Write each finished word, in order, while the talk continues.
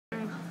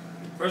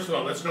First of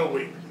all, let's go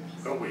wee.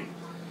 Go wee.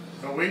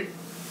 Go wee.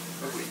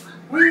 Go wee.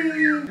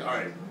 Wee!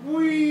 Alright.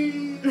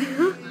 Wee!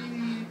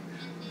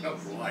 Oh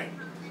boy.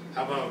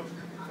 How about,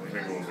 we're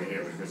going to go over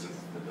here because it's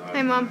the dog.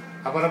 Hey, Mom.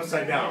 How about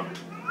upside down?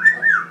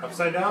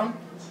 Upside down?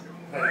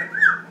 Hey.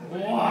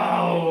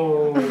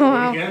 Wow! Do it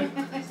again?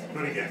 Do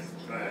it again.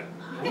 Go ahead.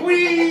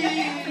 Wee!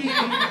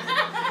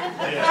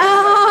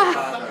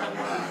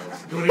 Yeah.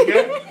 Do it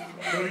again?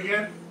 Do it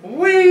again?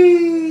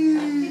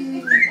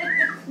 Wee!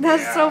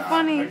 That's Yeah. so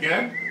funny.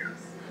 Again?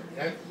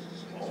 Again?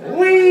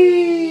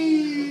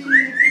 Wee!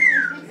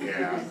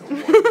 Yeah.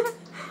 Good boy.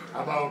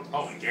 How about,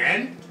 oh,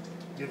 again?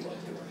 You love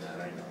doing that,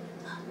 I know.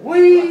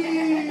 Wee!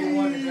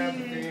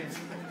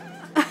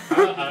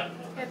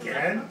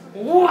 Again?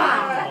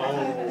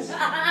 Wow!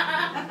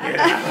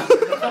 Yeah.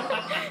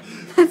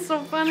 That's so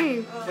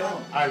funny.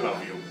 I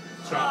love you.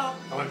 So, I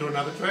want to do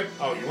another trick?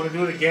 Oh, you want to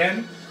do it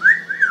again?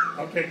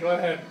 Okay, go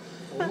ahead.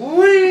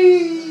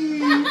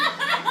 Whee!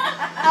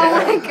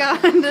 Oh my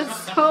god,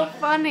 that's so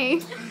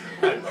funny.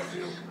 I love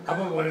you. How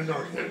about one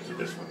another trick to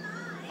this one?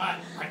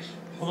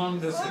 Hold on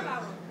this one.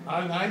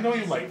 I know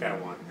you like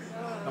that one.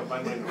 No,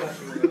 by my nose.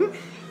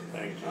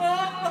 Thank you.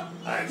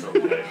 That's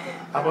okay.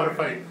 How about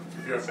if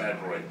you're a bad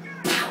boy?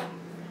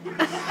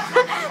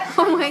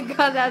 Oh my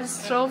god, that's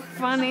so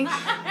funny.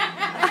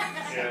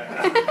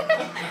 Yeah.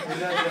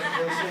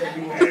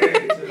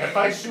 Hey, if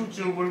I shoot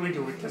you, what do we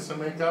do? We kiss and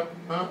make up?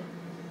 Huh?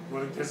 You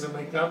want to kiss and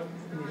make up?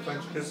 Give me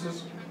French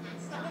kisses?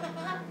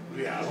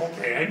 Yeah,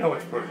 okay, I know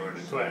it's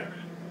perverted. Go ahead.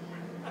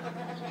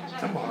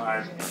 Come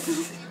on.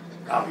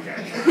 Okay.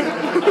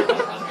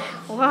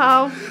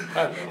 Wow,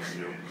 I love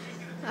you.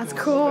 that's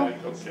cool.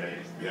 Okay.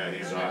 Yeah,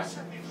 he's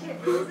awesome.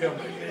 Look at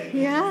my baby.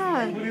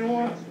 Yeah. What do you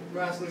want?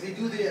 Ross, does he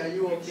do the "Are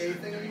you okay"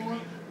 thing anymore?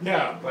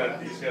 Yeah,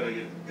 but he's got to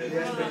get... Yeah, he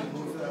doesn't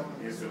move that one.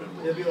 He's going to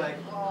He'll move. be like,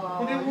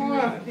 What do you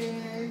want?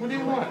 okay? What do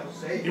you want?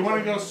 You want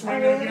to go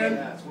swinging Yeah, again?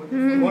 that's what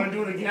You want to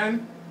do it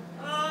again?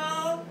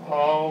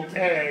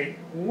 Okay.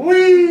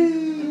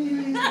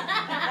 Whee! I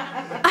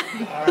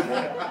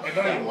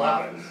know you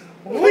love it.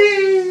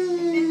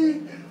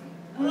 Whee!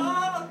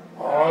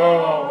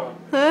 Oh!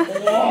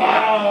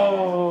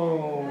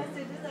 Wow!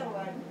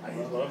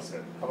 He loves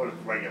it. How about a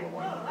regular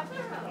one?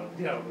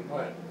 Yeah, go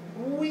ahead.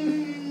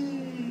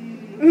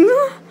 Whee!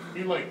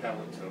 You like that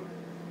one too.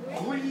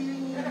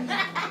 Whee! Yeah.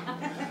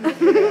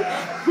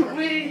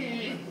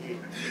 Whee!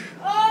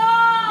 I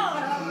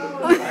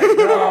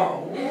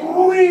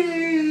know.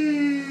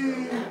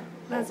 Whee!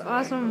 That's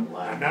awesome.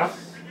 Enough?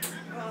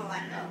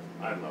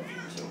 I love you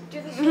too.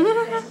 Do the shake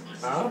thing.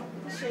 Huh?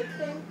 The shake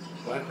thing.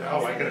 What?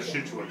 Oh, I gotta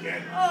shoot you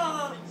again.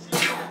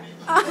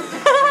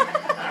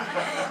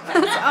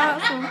 That's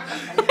awesome.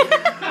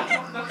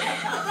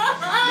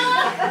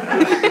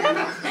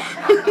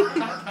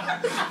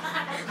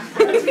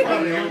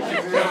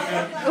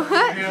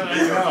 What? Yeah, I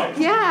know.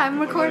 Yeah, I'm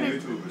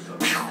recording.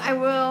 I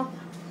will.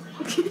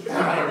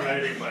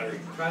 Alrighty, buddy.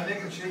 Try to make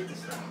him shake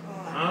this time.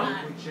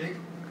 Huh? Shake.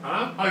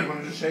 Huh? Oh, you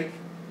want to just shake?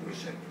 Do a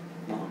shake.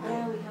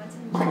 Oh, we have to.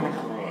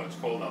 Oh, it's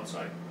cold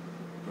outside.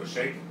 Do a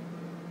shake.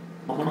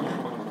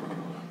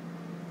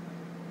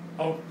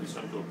 Oh, he's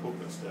gonna do a poop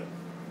instead.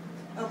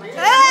 Oh my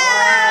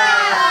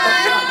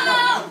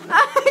I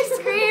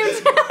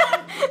screamed.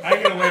 I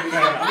gotta wake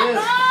that up.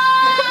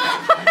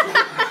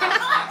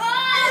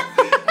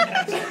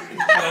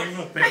 Give him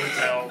a paper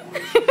towel.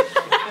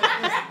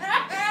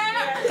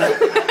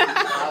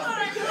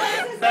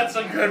 That's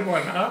a good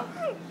one, huh?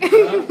 There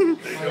you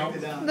go.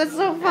 That's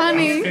so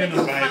funny. Stand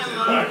the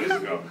right to the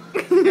go.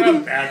 You're a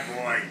bad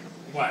boy.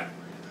 What?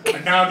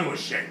 And now do a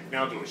shake.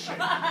 Now do a shake.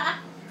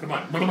 Come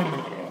on. Go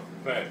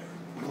ahead.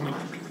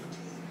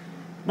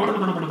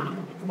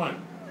 Come on.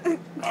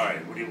 All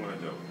right. What do you want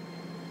to do?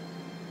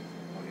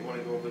 Oh, you want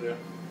to go over there?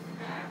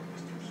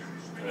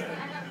 Go ahead.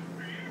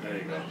 There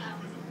you go.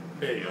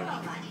 There you go.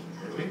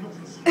 Really? All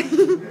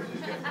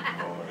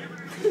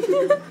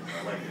right.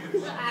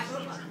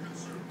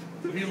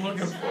 What are you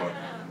looking for?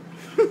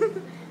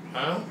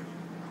 Huh?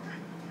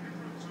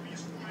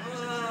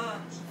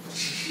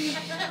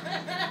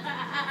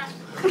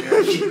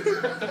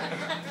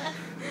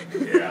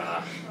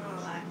 Yeah.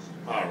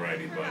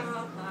 Alrighty,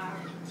 bud.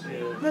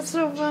 Yeah. That's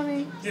so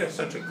funny. You're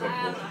such a good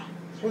boy.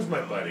 Where's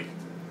my buddy?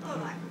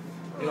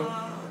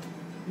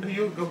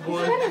 You a good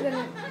boy? Better than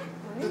it.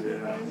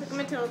 Yeah. Look at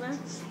Matilda.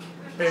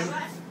 Hey,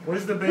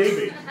 where's the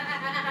baby?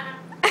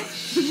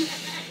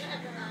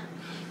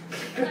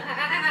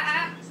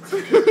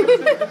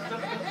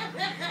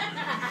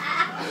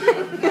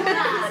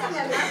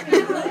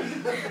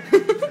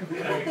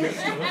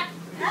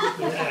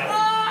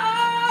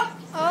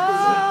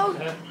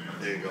 Oh.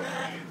 There you go.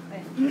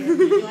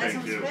 You want Thank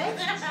some you. spray?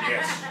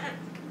 Yes.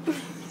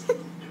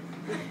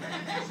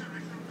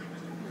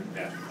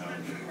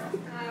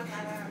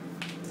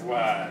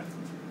 What?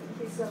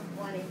 He's so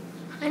funny.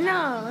 I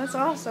know, that's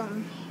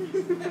awesome.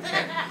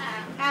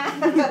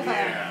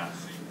 Yeah.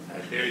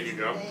 There you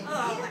go. And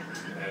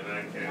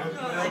I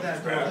can. Like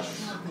that, bro.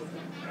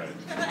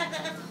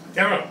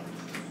 Carol,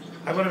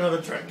 how about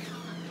another trick?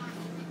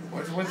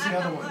 What's the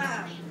other one?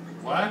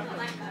 What?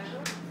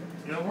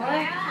 You know what?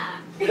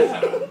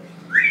 Yeah.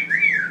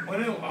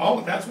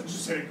 Oh, that's what you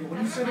say to girls. What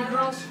do you say to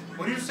girls?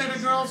 What do you say to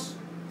girls?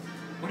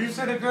 What do you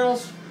say to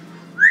girls?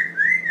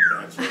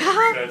 That's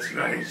right. That's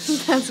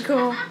nice. That's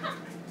cool.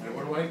 Hey,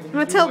 what do I do?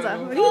 Matilda,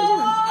 what are you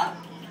doing?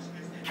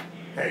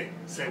 Hey,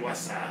 say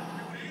what's up.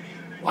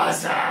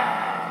 What's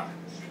up?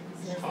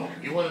 Oh,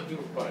 you want to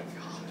do what?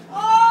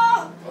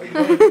 Oh, you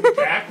want to do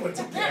backwards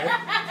again?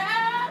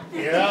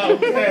 Yeah,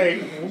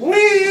 okay.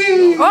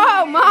 Whee!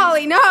 Oh,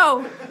 Molly,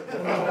 no!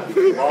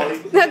 Molly.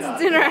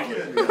 That's dinner.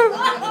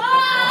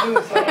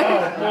 Oh,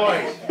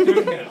 boy. Do it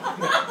again.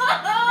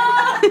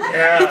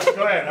 Yeah,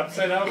 go ahead.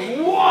 Upside down.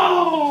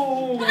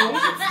 Whoa!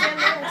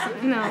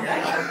 No.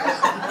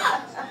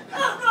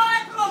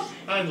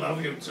 I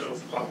love you too.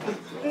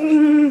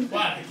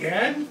 What,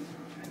 again?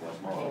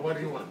 Oh, what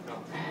do you want? No.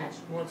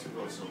 Who wants to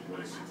go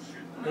someplace?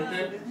 Go there? All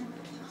right.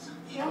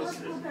 Yeah, that was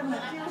good.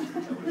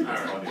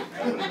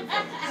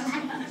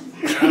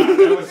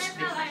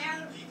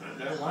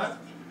 That what?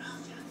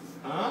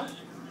 Huh?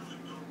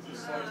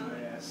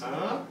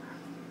 Huh?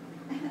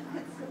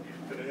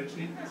 Did I hit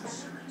you?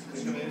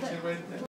 Did I hit you right there?